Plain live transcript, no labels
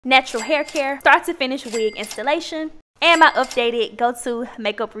natural hair care, start to finish wig installation, and my updated go-to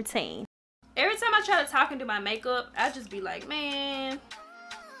makeup routine. Every time I try to talk and do my makeup, I just be like, man.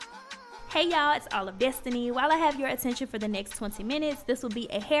 Hey y'all, it's All of Destiny. While I have your attention for the next 20 minutes, this will be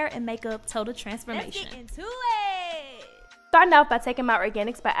a hair and makeup total transformation. Let's get into it! Starting off by taking my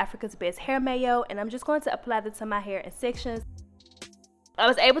Organics by Africa's Best Hair Mayo, and I'm just going to apply this to my hair in sections. I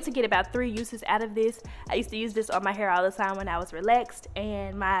was able to get about 3 uses out of this. I used to use this on my hair all the time when I was relaxed,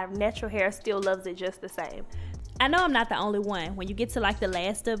 and my natural hair still loves it just the same. I know I'm not the only one. When you get to like the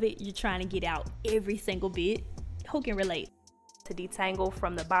last of it, you're trying to get out every single bit. Who can relate? To detangle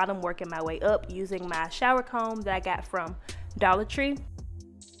from the bottom, working my way up using my shower comb that I got from Dollar Tree.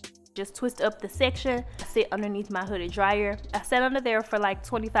 Just twist up the section. I sit underneath my hooded dryer. I sat under there for like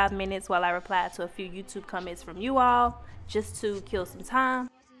 25 minutes while I replied to a few YouTube comments from you all, just to kill some time.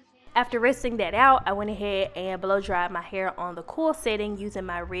 After rinsing that out, I went ahead and blow dried my hair on the cool setting using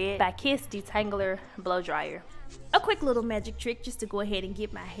my Red by Kiss Detangler blow dryer. A quick little magic trick just to go ahead and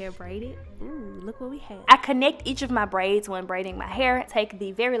get my hair braided. Ooh, look what we have. I connect each of my braids when braiding my hair. Take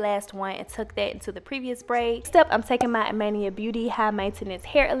the very last one and tuck that into the previous braid. Next up, I'm taking my Amania Beauty High Maintenance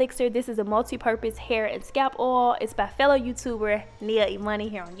Hair Elixir. This is a multi-purpose hair and scalp oil. It's by fellow YouTuber Nia Imani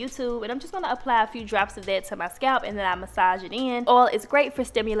here on YouTube. And I'm just going to apply a few drops of that to my scalp and then I massage it in. Oil is great for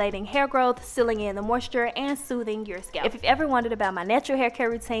stimulating hair growth, sealing in the moisture, and soothing your scalp. If you've ever wondered about my natural hair care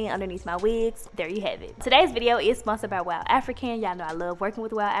routine underneath my wigs, there you have it. Today's video is sponsored by WowAfrican. Y'all know I love working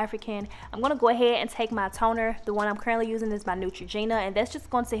with WowAfrican. I'm going to go ahead and take my toner. The one I'm currently using is by Neutrogena, and that's just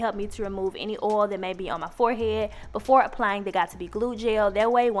going to help me to remove any oil that may be on my forehead before applying the Got to Be Glue gel.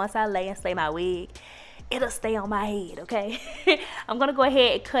 That way, once I lay and slay my wig, it'll stay on my head, okay? I'm going to go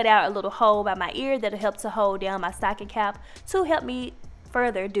ahead and cut out a little hole by my ear that'll help to hold down my stocking cap to help me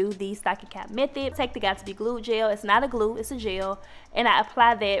further do the stocking cap method. Take the Got to Be Glue gel. It's not a glue, it's a gel, and I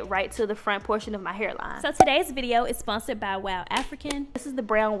apply that right to the front portion of my hairline. So today's video is sponsored by WowAfrican. This is the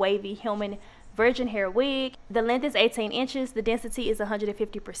brown wavy human virgin hair wig. The length is 18 inches. The density is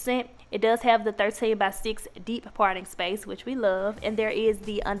 150%. It does have the 13x6 deep parting space, which we love, and there is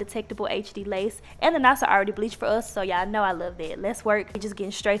the Undetectable HD Lace, and the knots are already bleached for us, so y'all know I love that. Let's work. We're just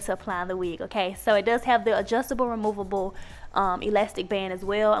getting straight to applying the wig, okay? So it does have the adjustable, removable elastic band as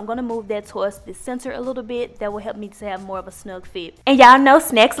well. I'm going to move that towards the center a little bit. That will help me to have more of a snug fit. And y'all know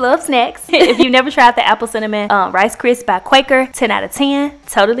snacks love snacks. If you've never tried the apple cinnamon rice crisp by Quaker, 10 out of 10,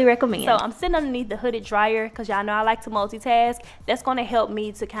 totally recommend. So I'm sitting underneath the hooded dryer because y'all know I like to multitask. That's going to help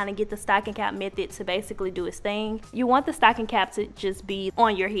me to kind of get the stocking cap method to basically do its thing. You want the stocking cap to just be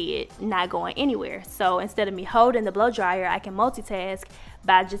on your head, not going anywhere. So instead of me holding the blow dryer, I can multitask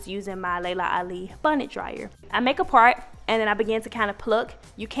by just using my Layla Ali bonnet dryer. I make a part and then I begin to kind of pluck.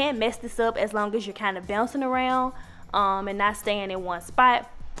 You can't mess this up as long as you're kind of bouncing around and not staying in one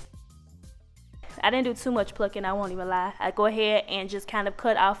spot. I didn't do too much plucking, I won't even lie. I go ahead and just kind of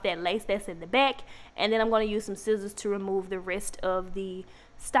cut off that lace that's in the back, and then I'm going to use some scissors to remove the rest of the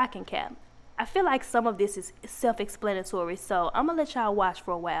stocking cap. I feel like some of this is self-explanatory, so I'm gonna let y'all watch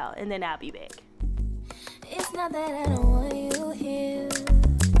for a while and then I'll be back. It's not that I don't want you here.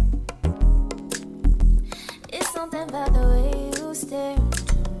 It's something about the way you stare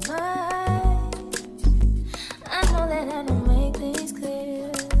into my eyes. I know that I don't make things clear.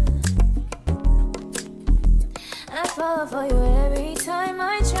 I fall for you every time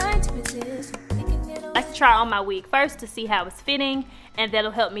I try to resist. I like to try on my wig first to see how it's fitting, and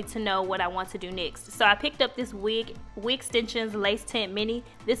that'll help me to know what I want to do next. So I picked up this Wigstenstions Lace Tint Mini.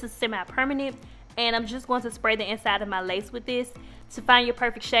 This is semi-permanent, and I'm just going to spray the inside of my lace with this. To find your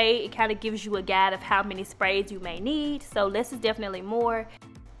perfect shade, it kind of gives you a guide of how many sprays you may need, so less is definitely more.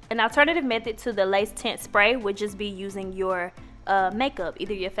 An alternative method to the lace tint spray would just be using your makeup,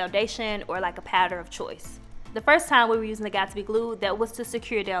 either your foundation or like a powder of choice. The first time we were using the Got to Be Glue, that was to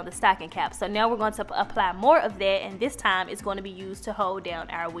secure down the stocking cap. So now we're going to apply more of that, and this time it's going to be used to hold down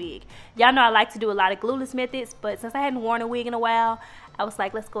our wig. Y'all know I like to do a lot of glueless methods, but since I hadn't worn a wig in a while, I was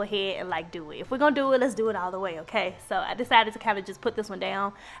like, let's go ahead and like do it. If we're gonna do it, let's do it all the way, okay? So I decided to kind of just put this one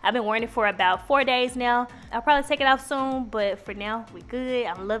down. I've been wearing it for about 4 days now. I'll probably take it off soon, but for now, we good.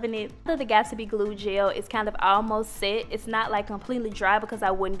 I'm loving it. The Got to Be Glue gel is kind of almost set. It's not like completely dry because I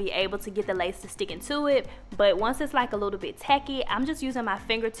wouldn't be able to get the lace to stick into it, but once it's like a little bit tacky, I'm just using my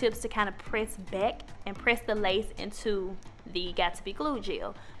fingertips to kind of press back and press the lace into the Got to Be Glue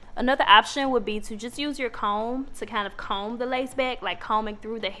gel. Another option would be to just use your comb to kind of comb the lace back. Like combing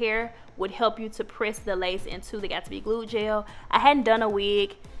through the hair would help you to press the lace into the Got To Be Glued gel. I hadn't done a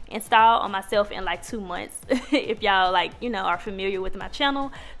wig install on myself in like 2 months if y'all like, you know, are familiar with my channel.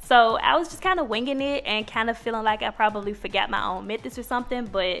 So I was just kind of winging it and kind of feeling like I probably forgot my own methods or something,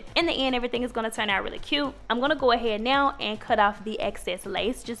 but in the end everything is going to turn out really cute. I'm going to go ahead now and cut off the excess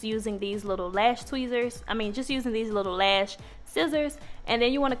lace just using these little lash tweezers. Just using these little lash scissors. And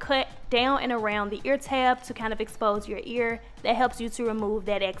then you want to cut down and around the ear tab to kind of expose your ear. That helps you to remove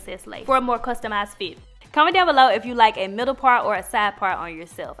that excess lace for a more customized fit. Comment down below if you like a middle part or a side part on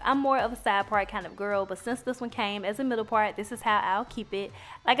yourself. I'm more of a side part kind of girl, but since this one came as a middle part, this is how I'll keep it.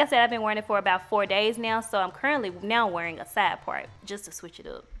 Like I said, I've been wearing it for about 4 days now, so I'm currently now wearing a side part just to switch it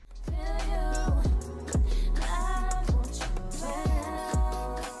up.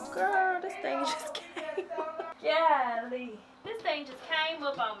 Girl, this thing just came up. Golly. This thing just came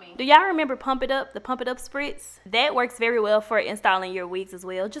up on me. Do y'all remember Pump It Up, the Pump It Up spritz? That works very well for installing your wigs as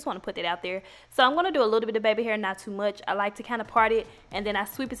well. Just want to put that out there. So I'm going to do a little bit of baby hair, not too much. I like to kind of part it and then I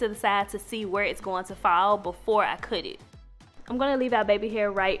sweep it to the side to see where it's going to fall before I cut it. I'm going to leave out baby hair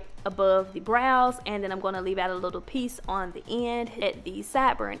right above the brows, and then I'm going to leave out a little piece on the end at the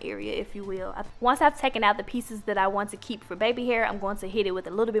sideburn area, if you will. Once I've taken out the pieces that I want to keep for baby hair, I'm going to hit it with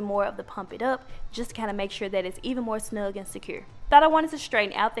a little bit more of the Pump It Up just to kind of make sure that it's even more snug and secure. Thought I wanted to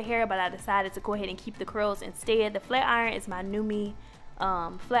straighten out the hair, but I decided to go ahead and keep the curls instead. The flat iron is my Numi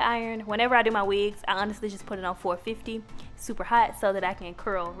flat iron. Whenever I do my wigs, I honestly just put it on 450, super hot, so that I can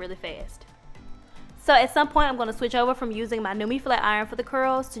curl really fast. So at some point I'm going to switch over from using my Numi flat iron for the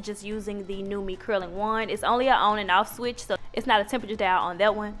curls to just using the Numi curling wand. It's only an on and off switch, so it's not a temperature dial on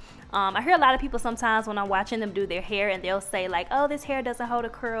that one. I hear a lot of people sometimes when I'm watching them do their hair and they'll say like, oh, this hair doesn't hold a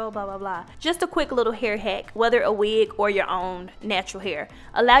curl, blah blah blah. Just a quick little hair hack, whether a wig or your own natural hair.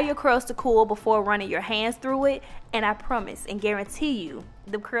 Allow your curls to cool before running your hands through it, and I promise and guarantee you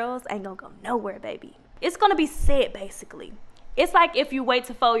the curls ain't gonna go nowhere, baby. It's gonna be set basically. It's like if you wait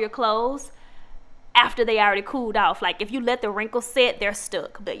to fold your clothes after they already cooled off. Like if you let the wrinkles set, they're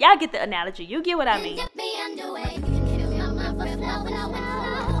stuck. But y'all get the analogy. You get what I mean. Oh, wait.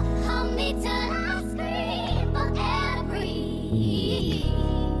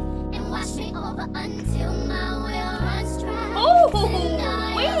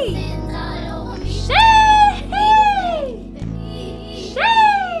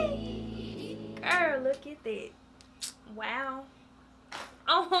 Girl, look at that. Wow.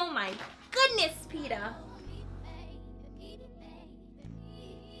 Oh my goodness, Peter.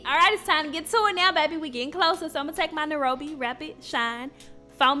 Alright, it's time to get to it now, baby. We getting closer. So I'm gonna take my Nairobi Rapid Shine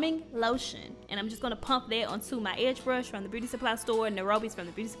Foaming Lotion, and I'm just gonna pump that onto my edge brush from the beauty supply store. Nairobi's from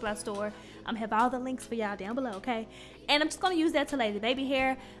the beauty supply store. I'm gonna have all the links for y'all down below, okay? And I'm just gonna use that to lay the baby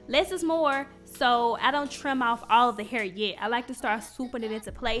hair. Less is more, so I don't trim off all of the hair yet. I like to start swooping it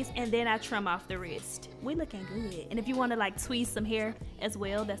into place, and then I trim off the rest. We looking good. And if you want to like tweeze some hair as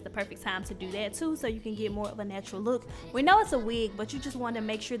well, that's the perfect time to do that too, so you can get more of a natural look. We know it's a wig, but you just want to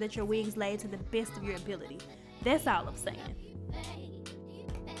make sure that your wig's laid to the best of your ability. That's all I'm saying.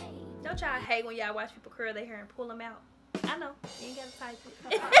 Don't y'all hate when y'all watch people curl their hair and pull them out? I know, you ain't gotta type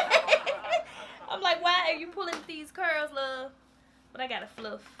it. I'm like, why are you pulling these curls, love? But I gotta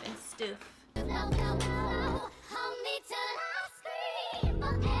fluff and stiff.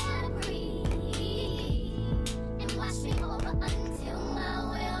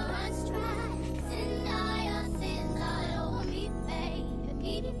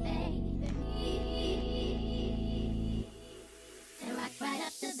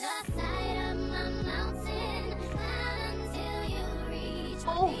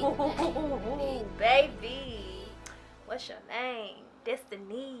 Oh, baby. What's your name?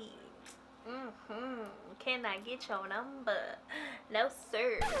 Destiny. Can I get your number? No,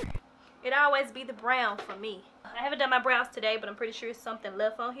 sir. It always be the brown for me. I haven't done my brows today, but I'm pretty sure there's something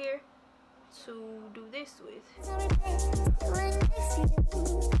left on here to do this with.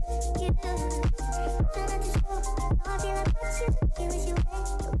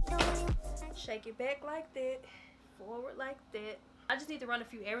 Shake it back like that, forward like that. I just need to run a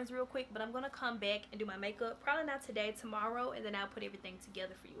few errands real quick, but I'm gonna come back and do my makeup. Probably not today, tomorrow, and then I'll put everything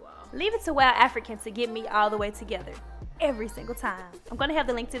together for you all. Leave it to WowAfrican to get me all the way together every single time. I'm gonna have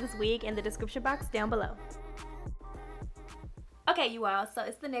the link to this wig in the description box down below. Okay, you all, so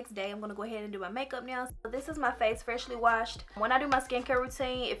it's the next day. I'm gonna go ahead and do my makeup now. So this is my face freshly washed. When I do my skincare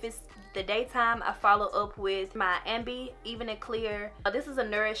routine, if it's the daytime, I follow up with my Ambi Even and Clear. This is a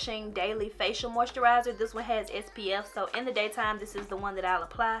nourishing daily facial moisturizer. This one has SPF, so in the daytime, this is the one that I'll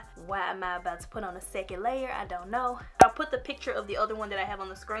apply. Why am I about to put on a second layer? I don't know. I'll put the picture of the other one that I have on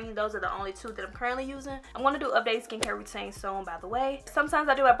the screen. Those are the only two that I'm currently using. I'm going to do updated skincare routine soon, by the way. Sometimes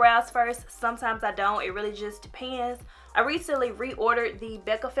I do my brows first, sometimes I don't. It really just depends. I recently reordered the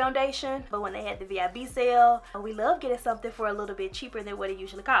Becca foundation, but when they had the VIB sale, we love getting something for a little bit cheaper than what it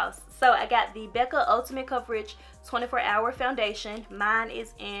usually costs. So I got the Becca Ultimate Coverage 24-Hour Foundation. Mine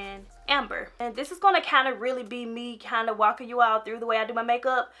is in Amber. And this is going to kind of really be me kind of walking you all through the way I do my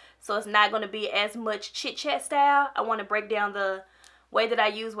makeup. So it's not going to be as much chit-chat style. I want to break down the way that I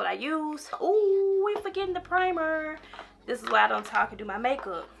use what I use. Ooh, we forgetting the primer. This is why I don't talk and do my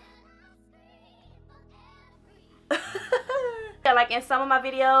makeup. Yeah, like in some of my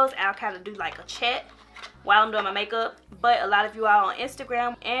videos, I'll kind of do like a chat while I'm doing my makeup. But a lot of you all on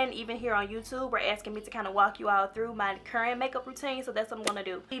Instagram and even here on YouTube are asking me to kind of walk you all through my current makeup routine. So that's what I'm going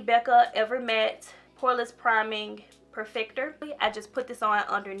to do. The Becca Ever Matte Poreless Priming Perfector. I just put this on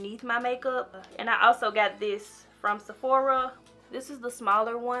underneath my makeup. And I also got this from Sephora. This is the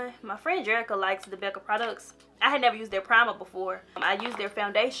smaller one. My friend Jerica likes the Becca products. I had never used their primer before. I used their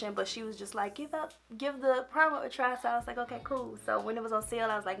foundation, but she was just like, give the primer a try. So I was like, okay, cool. So when it was on sale,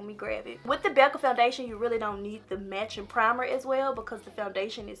 I was like, let me grab it. With the Becca foundation, you really don't need the matching primer as well because the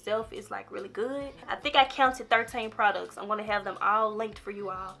foundation itself is like really good. I think I counted 13 products. I'm gonna have them all linked for you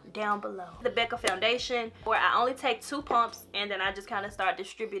all down below. The Becca foundation, where I only take 2 pumps and then I just kind of start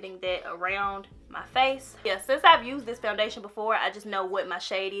distributing that around my face. Yeah, since I've used this foundation before, I just know what my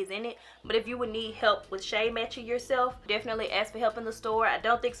shade is in it. But if you would need help with shade matching yourself, definitely ask for help in the store. I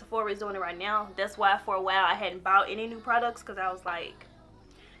don't think Sephora is doing it right now. That's why for a while I hadn't bought any new products, because I was like,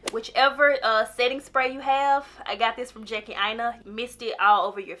 whichever setting spray you have. I got this from Jackie Aina. Mist it all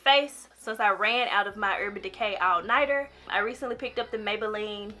over your face. Since I ran out of my Urban Decay All Nighter, I recently picked up the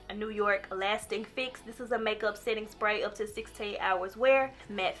Maybelline New York Lasting Fix. This is a makeup setting spray up to 16 hours wear,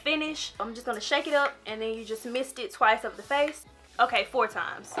 matte finish. I'm just gonna shake it up and then you just mist it twice over the face. Okay, 4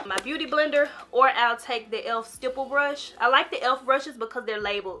 times. My beauty blender, or I'll take the e.l.f. stipple brush. I like the e.l.f. brushes because they're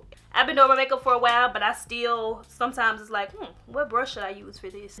labeled. I've been doing my makeup for a while, but I still, sometimes it's like, what brush should I use for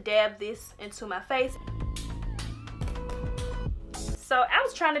this? Dab this into my face. So I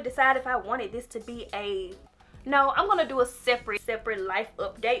was trying to decide if I wanted this to be a, no, I'm gonna do a separate life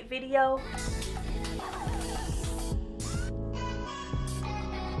update video.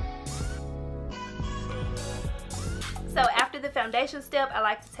 So after the foundation step, I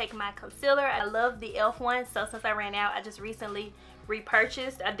like to take my concealer. I love the e.l.f. one, so since I ran out, I just recently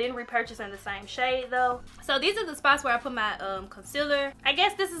repurchased. I didn't repurchase in the same shade though. So these are the spots where I put my concealer. I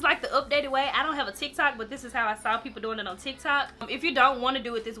guess this is like the updated way. I don't have a TikTok, but this is how I saw people doing it on TikTok. If you don't want to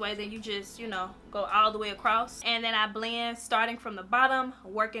do it this way, then you just, you know, go all the way across. And then I blend starting from the bottom,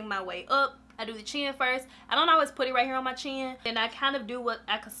 working my way up. I do the chin first. I don't always put it right here on my chin. Then I kind of do what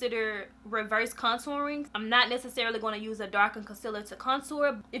I consider reverse contouring. I'm not necessarily going to use a darkened concealer to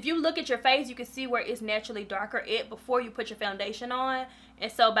contour. If you look at your face, you can see where it's naturally darker before you put your foundation on.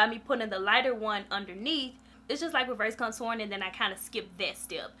 And so by me putting the lighter one underneath, it's just like reverse contouring, and then I kind of skip that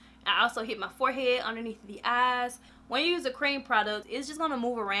step. I also hit my forehead, underneath the eyes. When you use a cream product, it's just going to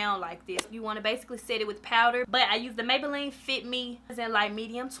move around like this. You want to basically set it with powder. But I use the Maybelline Fit Me in light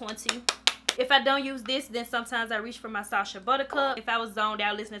medium 20. If I don't use this, then sometimes I reach for my Sasha Buttercup. If I was zoned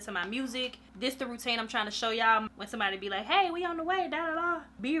out listening to my music, this the routine I'm trying to show y'all. When somebody be like, hey, we on the way, da da da,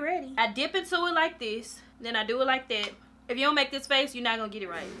 be ready. I dip into it like this, then I do it like that. If you don't make this face, you're not gonna get it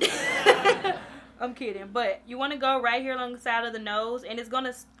right. I'm kidding, but you want to go right here along the side of the nose, and it's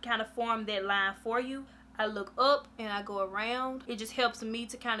gonna kind of form that line for you. I look up and I go around. It just helps me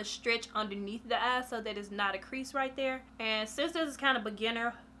to kind of stretch underneath the eye so that it's not a crease right there. And since this is kind of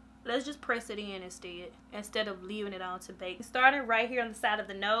beginner, let's just press it in instead of leaving it on to bake. Starting right here on the side of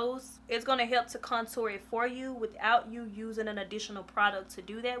the nose, it's going to help to contour it for you without you using an additional product to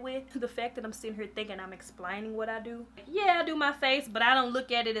do that with. The fact that I'm sitting here thinking I'm explaining what I do. Yeah, I do my face, but I don't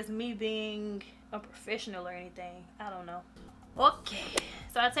look at it as me being a professional or anything. I don't know. Okay,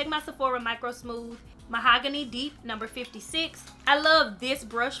 so I take my Sephora Microsmooth Mahogany Deep number 56. I love this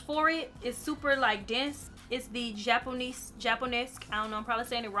brush for it. It's super like dense. It's the Japanese, I don't know, I'm probably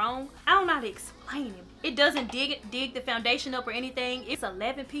saying it wrong. I don't know how to explain it. It doesn't dig the foundation up or anything. It's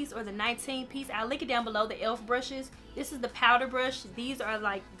 11 piece or the 19 piece. I'll link it down below, the e.l.f. brushes. This is the powder brush. These are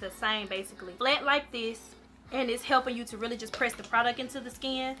like the same basically. Flat like this, and it's helping you to really just press the product into the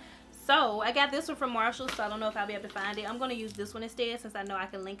skin. So I got this one from Marshalls, so I don't know if I'll be able to find it. I'm going to use this one instead since I know I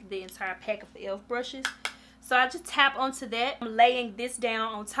can link the entire pack of the e.l.f. brushes. So I just tap onto that. I'm laying this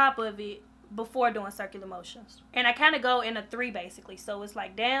down on top of it before doing circular motions. And I kind of go in a 3 basically. So it's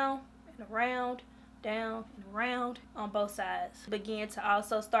like down and around, down and around on both sides. Begin to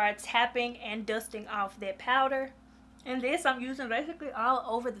also start tapping and dusting off that powder. And this I'm using basically all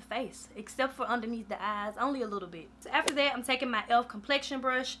over the face, except for underneath the eyes, only a little bit. So after that, I'm taking my e.l.f. complexion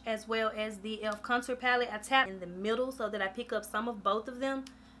brush as well as the e.l.f. contour palette. I tap in the middle so that I pick up some of both of them.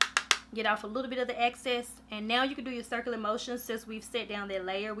 Get off a little bit of the excess, and now you can do your circular motions. Since we've set down that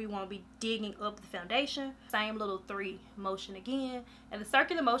layer, we won't be digging up the foundation. Same little 3 motion again, and the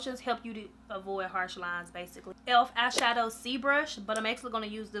circular motions help you to avoid harsh lines basically. e.l.f. eyeshadow C brush, but I'm actually going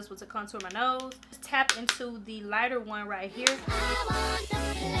to use this one to contour my nose. Just tap into the lighter one right here.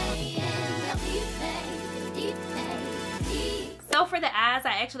 So for the eyes,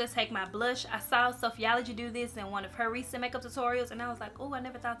 I actually take my blush. I saw Sophiology do this in one of her recent makeup tutorials, and I was like, oh, I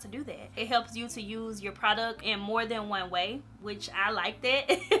never thought to do that. It helps you to use your product in more than one way, which I like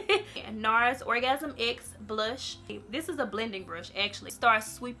that. Nars Orgasm X blush. This is a blending brush actually. Start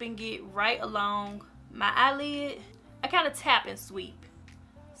sweeping it right along my eyelid. I kind of tap and sweep.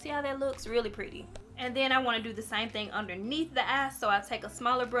 See how that looks? Really pretty. And then I want to do the same thing underneath the eye, so I take a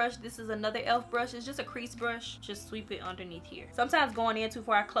smaller brush. This is another e.l.f. brush. It's just a crease brush. Just sweep it underneath here. Sometimes going in too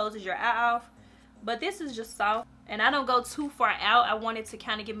far closes your eye off, but this is just soft. And I don't go too far out. I want it to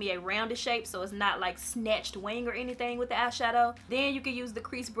kind of give me a rounded shape, so it's not like snatched wing or anything with the eyeshadow. Then you can use the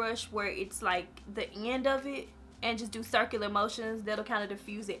crease brush where it's like the end of it, and just do circular motions. That'll kind of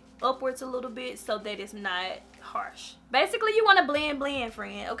diffuse it upwards a little bit so that it's not harsh. Basically, you want to blend,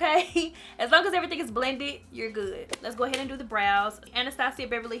 friend, okay? As long as everything is blended, you're good. Let's go ahead and do the brows. Anastasia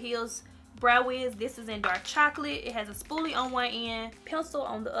Beverly Hills Brow Wiz. This is in dark chocolate. It has a spoolie on one end, pencil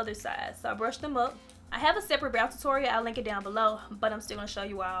on the other side. So I brush them up. I have a separate brow tutorial. I'll link it down below, but I'm still going to show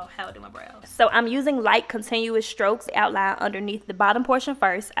you all how I do my brows. So I'm using light continuous strokes to outline underneath the bottom portion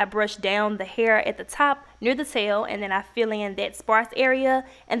first. I brush down the hair at the top near the tail, and then I fill in that sparse area,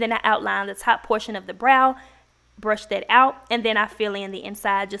 and then I outline the top portion of the brow, brush that out, and then I fill in the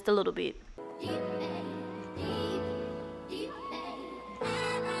inside just a little bit.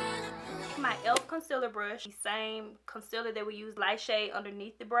 My e.l.f. concealer brush, the same concealer that we use, light shade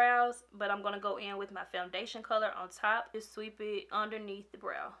underneath the brows, but I'm going to go in with my foundation color on top. Just sweep it underneath the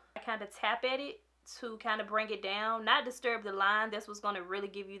brow. I kind of tap at it to kind of bring it down, not disturb the line. That's what's going to really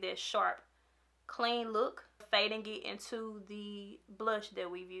give you that sharp, clean look. Fading it into the blush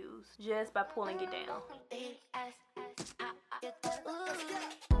that we've used just by pulling it down.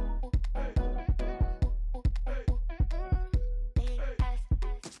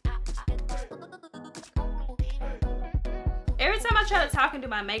 Every time I try to talk and do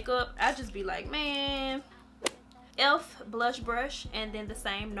my makeup, I just be like, man. e.l.f. blush brush, and then the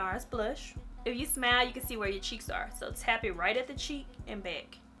same Nars blush. If you smile, you can see where your cheeks are. So tap it right at the cheek and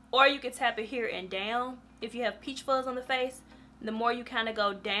back. Or you can tap it here and down. If you have peach fuzz on the face, the more you kind of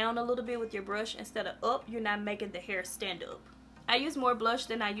go down a little bit with your brush instead of up, you're not making the hair stand up. I use more blush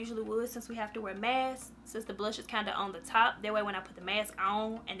than I usually would since we have to wear masks. Since the blush is kind of on the top, that way when I put the mask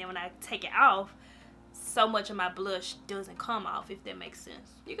on and then when I take it off, so much of my blush doesn't come off, if that makes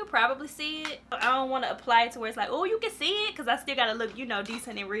sense. You can probably see it. I don't want to apply it to where it's like, oh, you can see it, because I still gotta look, you know,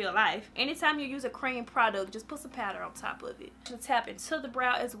 decent in real life. Anytime you use a cream product, just put some powder on top of it. You can tap into the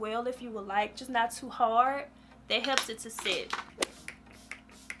brow as well if you would like, just not too hard. That helps it to set.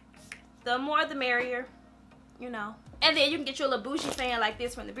 The more the merrier, you know. And then you can get your little bougie fan like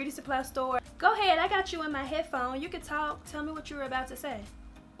this from the beauty supply store. Go ahead, I got you in my headphone. You can talk. Tell me what you were about to say.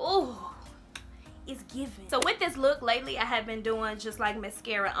 Ooh. It's giving. So with this look lately, I have been doing just like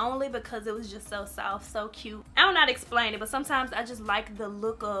mascara only because it was just so soft, so cute. I don't know how to explain it, but sometimes I just like the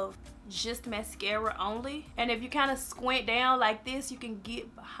look of just mascara only. And if you kind of squint down like this, you can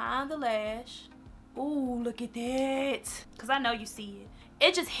get behind the lash. Ooh, look at that. Because I know you see it.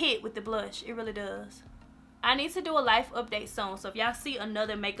 It just hit with the blush. It really does. I need to do a life update soon. So if y'all see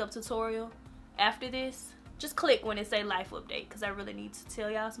another makeup tutorial after this, just click when it say life update, because I really need to tell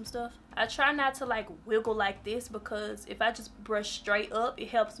y'all some stuff. I try not to like wiggle like this, because if I just brush straight up, it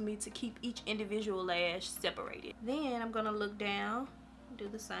helps me to keep each individual lash separated. Then I'm gonna look down, do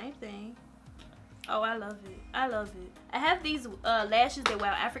the same thing. Oh, I love it. I love it. I have these lashes that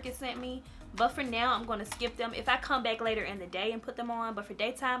WowAfrican sent me, but for now I'm gonna skip them. If I come back later in the day and put them on, but for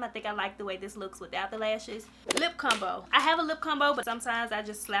daytime I think I like the way this looks without the lashes. Lip combo. I have a lip combo, but sometimes I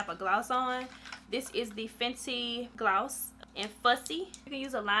just slap a gloss on. This is the Fenty gloss in Fussy. You can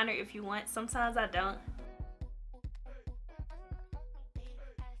use a liner if you want. Sometimes I don't.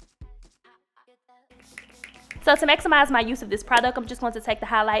 So to maximize my use of this product, I'm just going to take the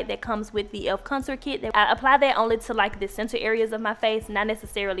highlight that comes with the e.l.f. contour kit. I apply that only to like the center areas of my face, not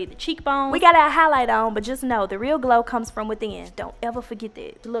necessarily the cheekbones. We got our highlight on, but just know the real glow comes from within. Don't ever forget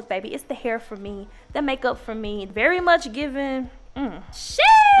that. Look, baby, it's the hair for me, the makeup for me. Very much given. It's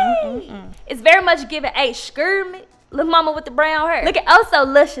very much given a skirmish. Little mama with the brown hair. Look at oh so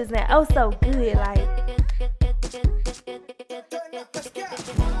luscious and oh so good. Like,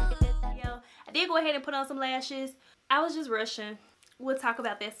 yo, I did go ahead and put on some lashes. I was just rushing. We'll talk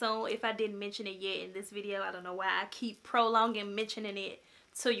about that soon if I didn't mention it yet in this video. I don't know why I keep prolonging mentioning it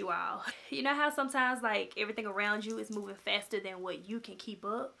to you all. You know how sometimes like everything around you is moving faster than what you can keep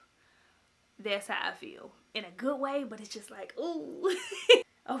up? That's how I feel. In a good way, but it's just like, ooh,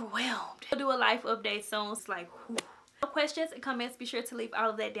 overwhelmed. I'll do a life update soon. It's like, whew. Questions and comments, be sure to leave all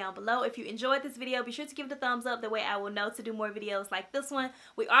of that down below. If you enjoyed this video, be sure to give it a thumbs up. That way I will know to do more videos like this one.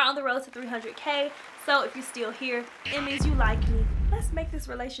 We are on the road to 300K, so if you're still here, it means you like me. Let's make this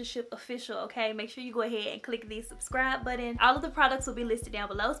relationship official, okay? Make sure you go ahead and click the subscribe button. All of the products will be listed down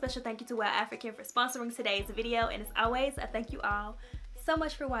below. Special thank you to WowAfrican for sponsoring today's video, and as always, I thank you all so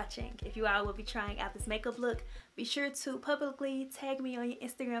much for watching. If you all will be trying out this makeup look, be sure to publicly tag me on your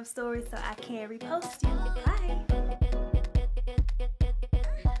Instagram stories so I can repost you. Bye.